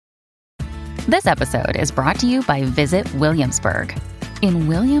This episode is brought to you by Visit Williamsburg. In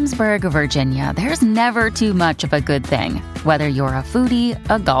Williamsburg, Virginia, there's never too much of a good thing. Whether you're a foodie,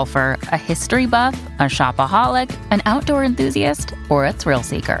 a golfer, a history buff, a shopaholic, an outdoor enthusiast, or a thrill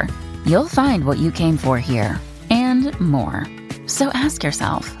seeker, you'll find what you came for here and more. So ask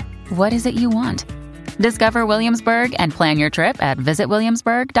yourself, what is it you want? Discover Williamsburg and plan your trip at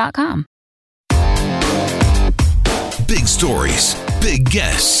visitwilliamsburg.com. Big stories, big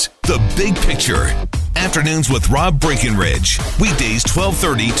guests, the big picture. Afternoons with Rob Breckenridge. Weekdays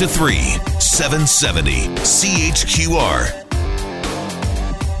 12:30 to 3, 770 CHQR.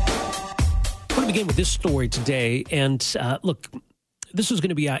 I want to begin with this story today. And look, this is going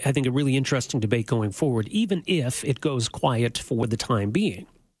to be, I think, a really interesting debate going forward, even if it goes quiet for the time being.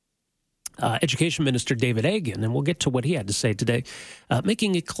 Education Minister David Eggen, and we'll get to what he had to say today,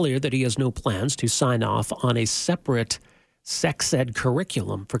 making it clear that he has no plans to sign off on a separate sex ed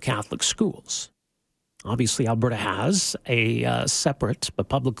curriculum for Catholic schools. Obviously, Alberta has a separate but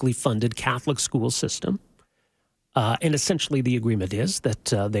publicly funded Catholic school system. And essentially the agreement is that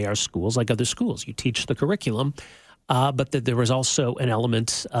they are schools like other schools. You teach the curriculum, but that there is also an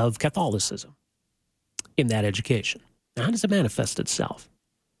element of Catholicism in that education. Now, how does it manifest itself?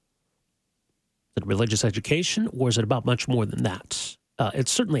 Is it religious education, or is it about much more than that? It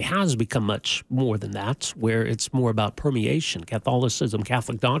certainly has become much more than that, where it's more about permeation. Catholicism,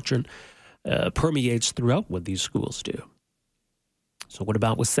 Catholic doctrine permeates throughout what these schools do. So what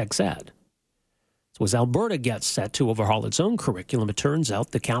about with sex ed? So as Alberta gets set to overhaul its own curriculum, it turns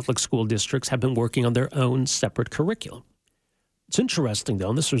out the Catholic school districts have been working on their own separate curriculum. It's interesting, though,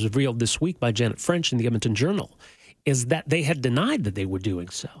 and this was revealed this week by Janet French in the Edmonton Journal, is that they had denied that they were doing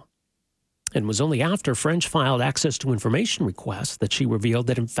so. And it was only after French filed access to information requests that she revealed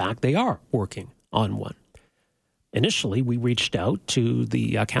that, in fact, they are working on one. Initially, we reached out to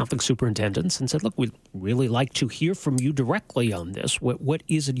the Catholic superintendents and said, look, we'd really like to hear from you directly on this. What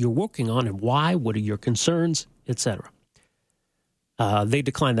is it you're working on and why? What are your concerns, etc.? They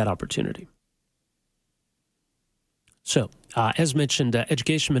declined that opportunity. So, as mentioned,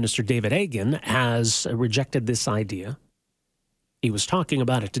 Education Minister David Eggen has rejected this idea. He was talking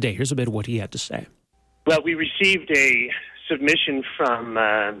about it today. Here's a bit of what he had to say. Well, we received a submission from,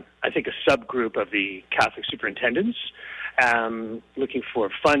 I think, a subgroup of the Catholic superintendents looking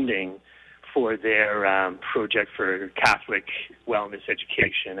for funding for their project for Catholic wellness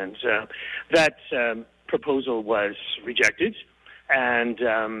education. And that proposal was rejected. And,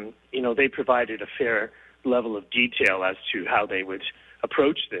 they provided a fair level of detail as to how they would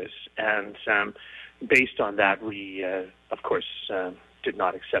approach this. And based on that, we, of course, did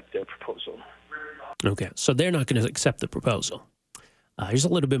not accept their proposal. Okay, so they're not going to accept the proposal. Here's a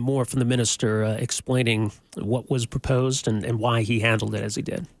little bit more from the minister explaining what was proposed and why he handled it as he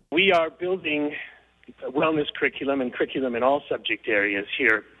did. We are building a wellness curriculum and curriculum in all subject areas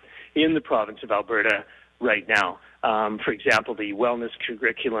here in the province of Alberta right now. For example, the wellness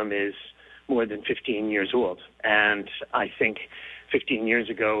curriculum is more than 15 years old. And I think 15 years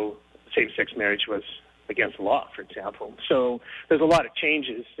ago, same-sex marriage was against the law, for example. So there's a lot of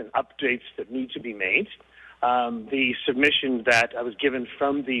changes and updates that need to be made. The submission that I was given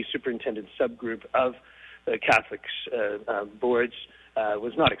from the superintendent subgroup of the Catholic boards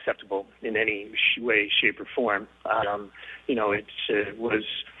was not acceptable in any way, shape, or form. It was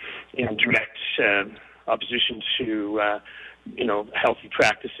in direct opposition to, healthy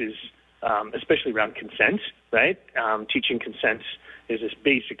practices, especially around consent, right? Teaching consent is this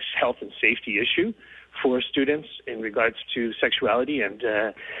basic health and safety issue for students in regards to sexuality, and,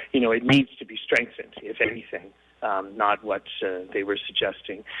 it needs to be strengthened, if anything, not what they were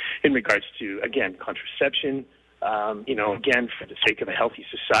suggesting in regards to, again, contraception, again, for the sake of a healthy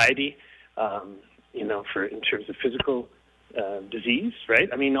society, in terms of physical disease, right?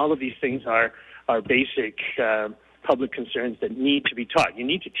 I mean, all of these things are basic public concerns that need to be taught. You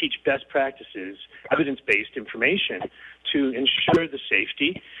need to teach best practices, evidence-based information to ensure the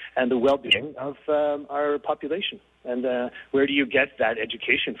safety and the well-being of our population. And where do you get that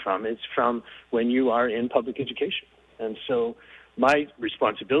education from? It's from when you are in public education. And so my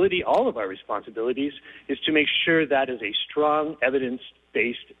responsibility, all of our responsibilities, is to make sure that is a strong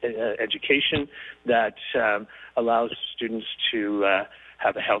evidence-based education that allows students to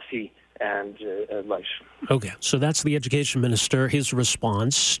have a healthy and life. Okay, so that's the education minister, his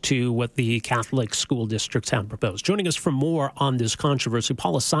response to what the Catholic school districts have proposed. Joining us for more on this controversy,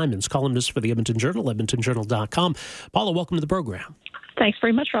 Paula Simons, columnist for the Edmonton Journal, edmontonjournal.com. Paula, welcome to the program. Thanks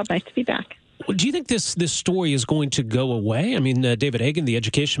very much, Rob. Nice to be back. Well, do you think this story is going to go away? I mean, David Hagan, the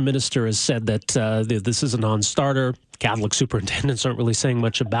education minister, has said that this is a non-starter. Catholic superintendents aren't really saying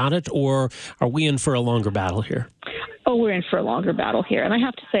much about it, or are we in for a longer battle here? Oh, we're in for a longer battle here. And I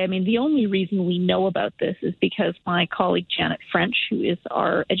have to say, I mean, the only reason we know about this is because my colleague Janet French, who is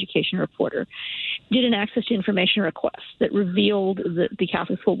our education reporter, did an access to information request that revealed that the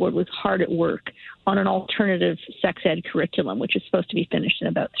Catholic School Board was hard at work on an alternative sex ed curriculum, which is supposed to be finished in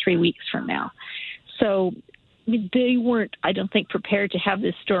about 3 weeks from now. So they weren't, I don't think, prepared to have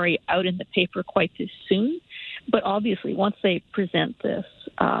this story out in the paper quite this soon. But obviously, once they present this,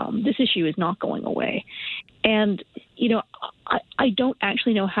 this issue is not going away. And, you know, I don't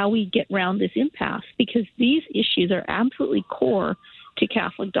actually know how we get around this impasse, because these issues are absolutely core to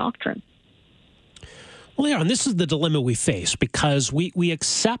Catholic doctrine. Well, yeah, and this is the dilemma we face, because we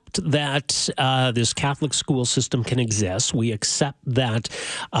accept that this Catholic school system can exist. We accept that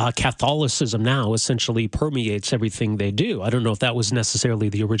Catholicism now essentially permeates everything they do. I don't know if that was necessarily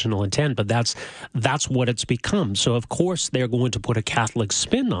the original intent, but that's what it's become. So, of course, they're going to put a Catholic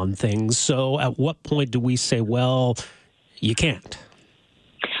spin on things. So at what point do we say, well, you can't?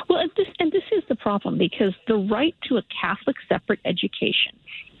 Well, this is the problem, because the right to a Catholic separate education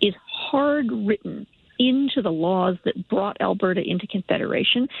is hard written into the laws that brought Alberta into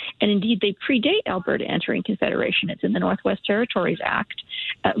Confederation. And indeed, they predate Alberta entering Confederation. It's in the Northwest Territories Act,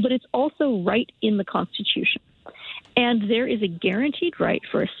 but it's also right in the Constitution. And there is a guaranteed right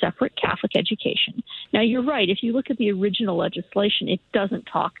for a separate Catholic education. Now, you're right. If you look at the original legislation, it doesn't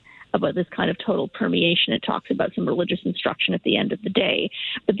talk about this kind of total permeation. It talks about some religious instruction at the end of the day.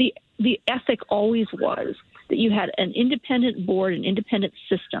 But the ethic always was that you had an independent board, an independent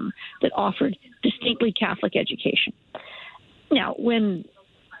system that offered distinctly Catholic education. Now, when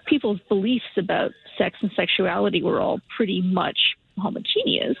people's beliefs about sex and sexuality were all pretty much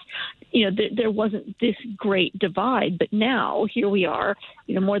homogeneous, you know, there wasn't this great divide. But now, here we are,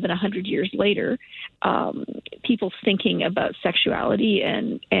 you know, more than 100 years later, people's thinking about sexuality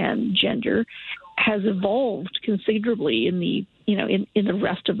and gender has evolved considerably in the, you know, in the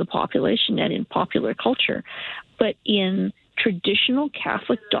rest of the population and in popular culture. But in traditional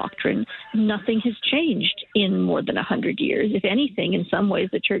Catholic doctrine, nothing has changed in more than 100 years. If anything, in some ways,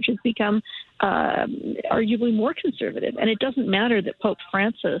 the Church has become arguably more conservative. And it doesn't matter that Pope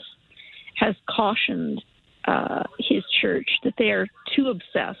Francis has cautioned his Church that they are too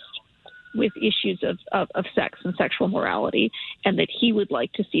obsessed with issues of sex and sexual morality, and that he would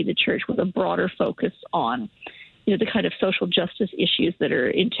like to see the Church with a broader focus on, you know, the kind of social justice issues that are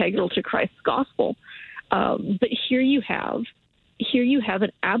integral to Christ's gospel. But here you have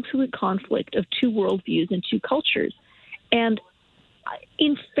an absolute conflict of two worldviews and two cultures. And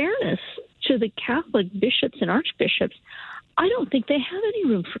in fairness to the Catholic bishops and archbishops, I don't think they have any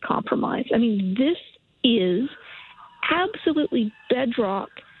room for compromise. I mean, this is absolutely bedrock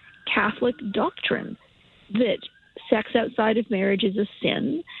Catholic doctrine that sex outside of marriage is a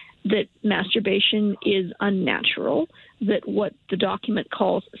sin, that masturbation is unnatural, that what the document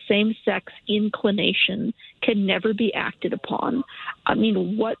calls same-sex inclination can never be acted upon. I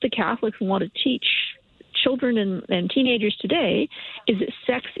mean, what the Catholics want to teach children and teenagers today is that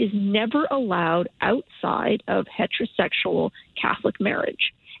sex is never allowed outside of heterosexual Catholic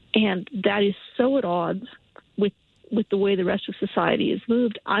marriage. And that is so at odds with the way the rest of society is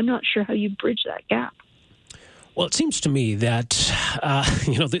moved. I'm not sure how you bridge that gap. Well, it seems to me that,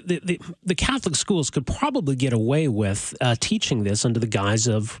 you know, the Catholic schools could probably get away with teaching this under the guise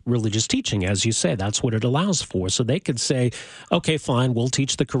of religious teaching. As you say, that's what it allows for. So they could say, okay, fine, we'll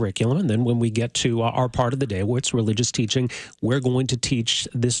teach the curriculum. And then when we get to our part of the day where it's religious teaching, we're going to teach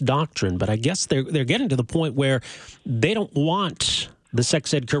this doctrine. But I guess they're getting to the point where they don't want the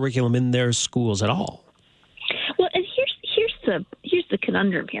sex ed curriculum in their schools at all. Well, and here's the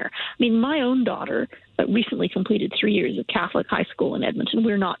conundrum here. I mean, my own daughter recently completed 3 years of Catholic high school in Edmonton.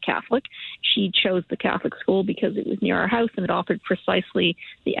 We're not Catholic. She chose the Catholic school because it was near our house and it offered precisely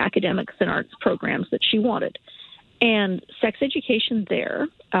the academics and arts programs that she wanted. And sex education there,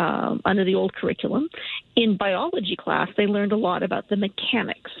 under the old curriculum, in biology class, they learned a lot about the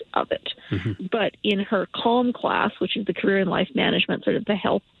mechanics of it. Mm-hmm. But in her CALM class, which is the career and life management, sort of the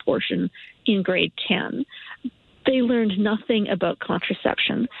health portion in grade 10, they learned nothing about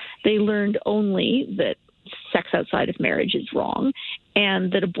contraception. They learned only that sex outside of marriage is wrong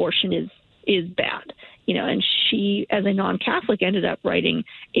and that abortion is bad. You know, and she, as a non-Catholic, ended up writing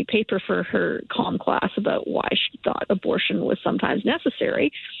a paper for her CALM class about why she thought abortion was sometimes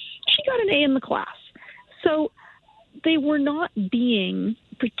necessary. She got an A in the class. So they were not being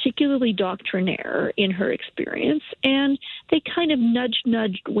particularly doctrinaire in her experience, and they kind of nudged,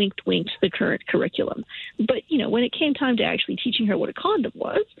 winked the current curriculum. But, when it came time to actually teaching her what a condom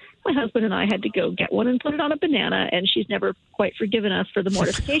was, my husband and I had to go get one and put it on a banana, and she's never quite forgiven us for the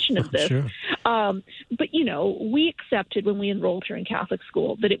mortification of this. Sure. But, we accepted when we enrolled her in Catholic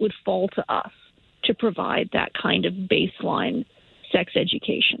school that it would fall to us to provide that kind of baseline sex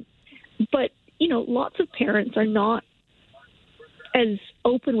education. But, lots of parents are not as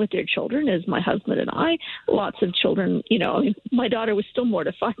open with their children as my husband and I. Lots of children, my daughter was still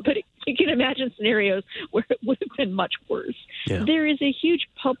mortified, but you can imagine scenarios where it would have been much worse. Yeah. There is a huge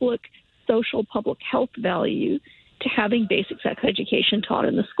public health value to having basic sex education taught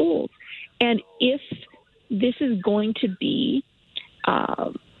in the schools. And if this is going to be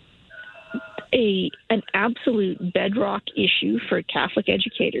an absolute bedrock issue for Catholic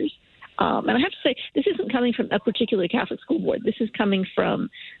educators, and I have to say, this isn't coming from a particular Catholic school board. This is coming from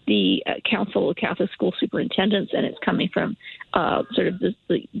the Council of Catholic School Superintendents, and it's coming from sort of the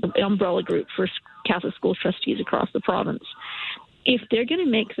umbrella group for Catholic school trustees across the province. If they're going to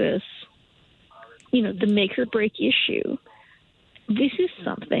make this, the make or break issue, this is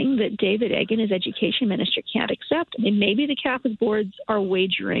something that David Eggen, as education minister, can't accept. I mean, maybe the Catholic boards are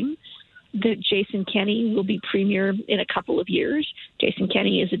wagering that Jason Kenney will be premier in a couple of years. Jason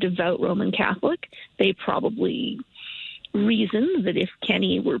Kenney is a devout Roman Catholic. They probably reason that if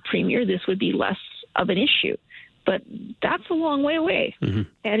Kenney were premier, this would be less of an issue. But that's a long way away. Mm-hmm.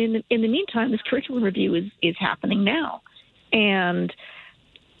 And in the meantime, this curriculum review is happening now. And,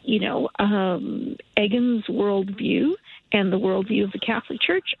 Eggen's worldview and the worldview of the Catholic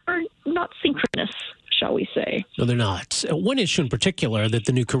Church are not synchronous, shall we say. No, they're not. One issue in particular that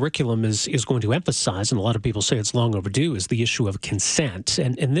the new curriculum is going to emphasize, and a lot of people say it's long overdue, is the issue of consent.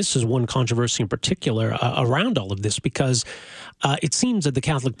 And this is one controversy in particular around all of this, because it seems that the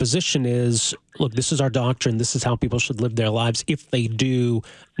Catholic position is, look, this is our doctrine, this is how people should live their lives. If they do,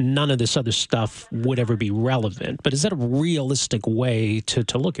 none of this other stuff would ever be relevant. But is that a realistic way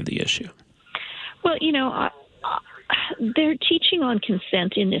to look at the issue? Well, their teaching on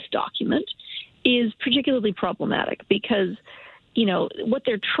consent in this document is particularly problematic because, what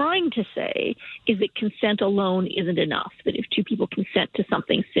they're trying to say is that consent alone isn't enough, that if two people consent to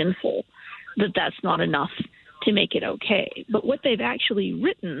something sinful, that's not enough to make it okay. But what they've actually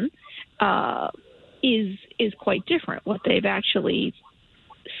written is quite different. What they've actually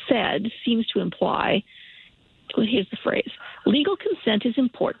said seems to imply, here's the phrase, legal consent is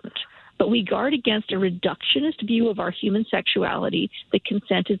important, but we guard against a reductionist view of our human sexuality that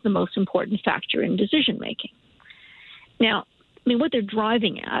consent is the most important factor in decision-making. Now, what they're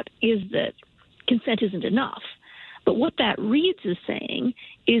driving at is that consent isn't enough. But what that reads as saying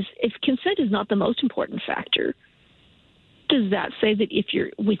is if consent is not the most important factor, does that say that if you're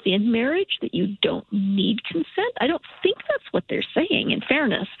within marriage that you don't need consent? I don't think that's what they're saying, in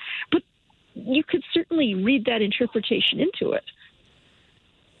fairness. But you could certainly read that interpretation into it.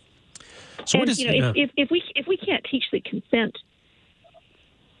 So and, if we can't teach that consent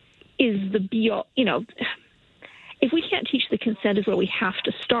is the be-all, if we can't teach that consent is where we have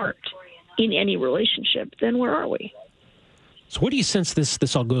to start in any relationship, then where are we? So where do you sense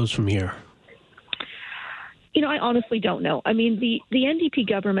this all goes from here? I honestly don't know. I mean, the NDP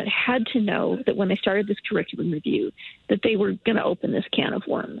government had to know that when they started this curriculum review that they were going to open this can of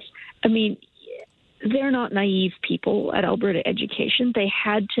worms. I mean, they're not naive people at Alberta Education. They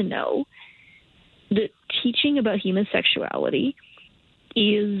had to know that teaching about human sexuality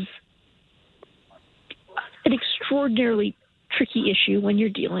is an extraordinarily tricky issue when you're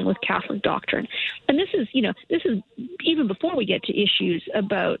dealing with Catholic doctrine. And this is even before we get to issues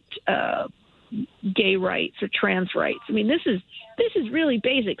about gay rights or trans rights. I mean, this is really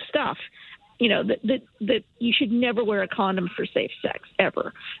basic stuff. That you should never wear a condom for safe sex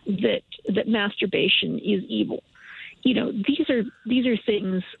ever. That masturbation is evil. These are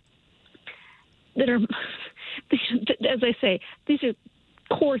things that are, as I say, these are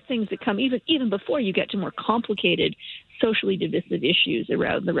core things that come even before you get to more complicated socially divisive issues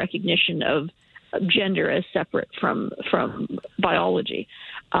around the recognition of gender as separate from biology.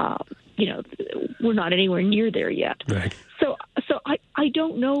 We're not anywhere near there yet. Right. So I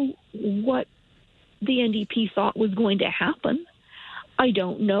don't know what the NDP thought was going to happen. I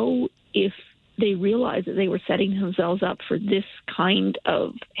don't know if they realized that they were setting themselves up for this kind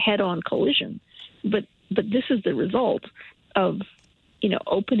of head-on collision. But this is the result of,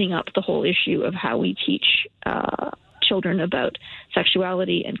 opening up the whole issue of how we teach children about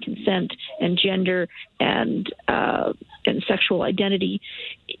sexuality and consent and gender and sexual identity.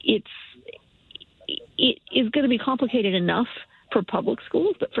 It is going to be complicated enough for public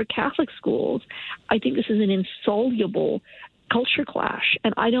schools, but for Catholic schools, I think this is an insoluble culture clash,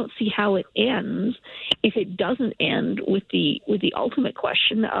 and I don't see how it ends if it doesn't end with the ultimate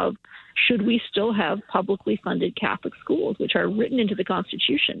question of, should we still have publicly funded Catholic schools, which are written into the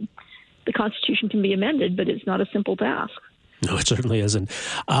Constitution? The Constitution can be amended, but it's not a simple task. No, it certainly isn't.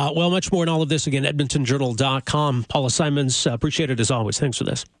 Well, much more in all of this. Again, EdmontonJournal.com. Paula Simons, appreciate it as always. Thanks for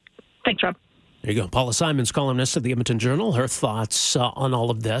this. Thanks, Rob. There you go. Paula Simons, columnist of the Edmonton Journal, her thoughts on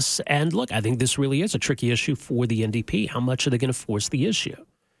all of this. And look, I think this really is a tricky issue for the NDP. How much are they going to force the issue?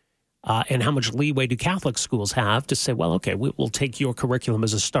 And how much leeway do Catholic schools have to say, well, okay, we'll take your curriculum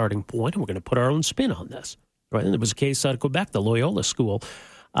as a starting point, and we're going to put our own spin on this. Right? And there was a case out of Quebec, the Loyola School,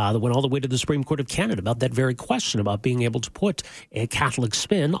 that went all the way to the Supreme Court of Canada about that very question, about being able to put a Catholic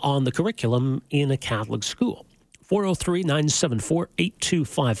spin on the curriculum in a Catholic school.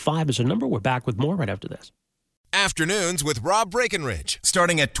 403-974-8255 is our number. We're back with more right after this. Afternoons with Rob Breckenridge,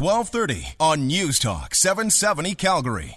 starting at 12:30 on News Talk 770 Calgary.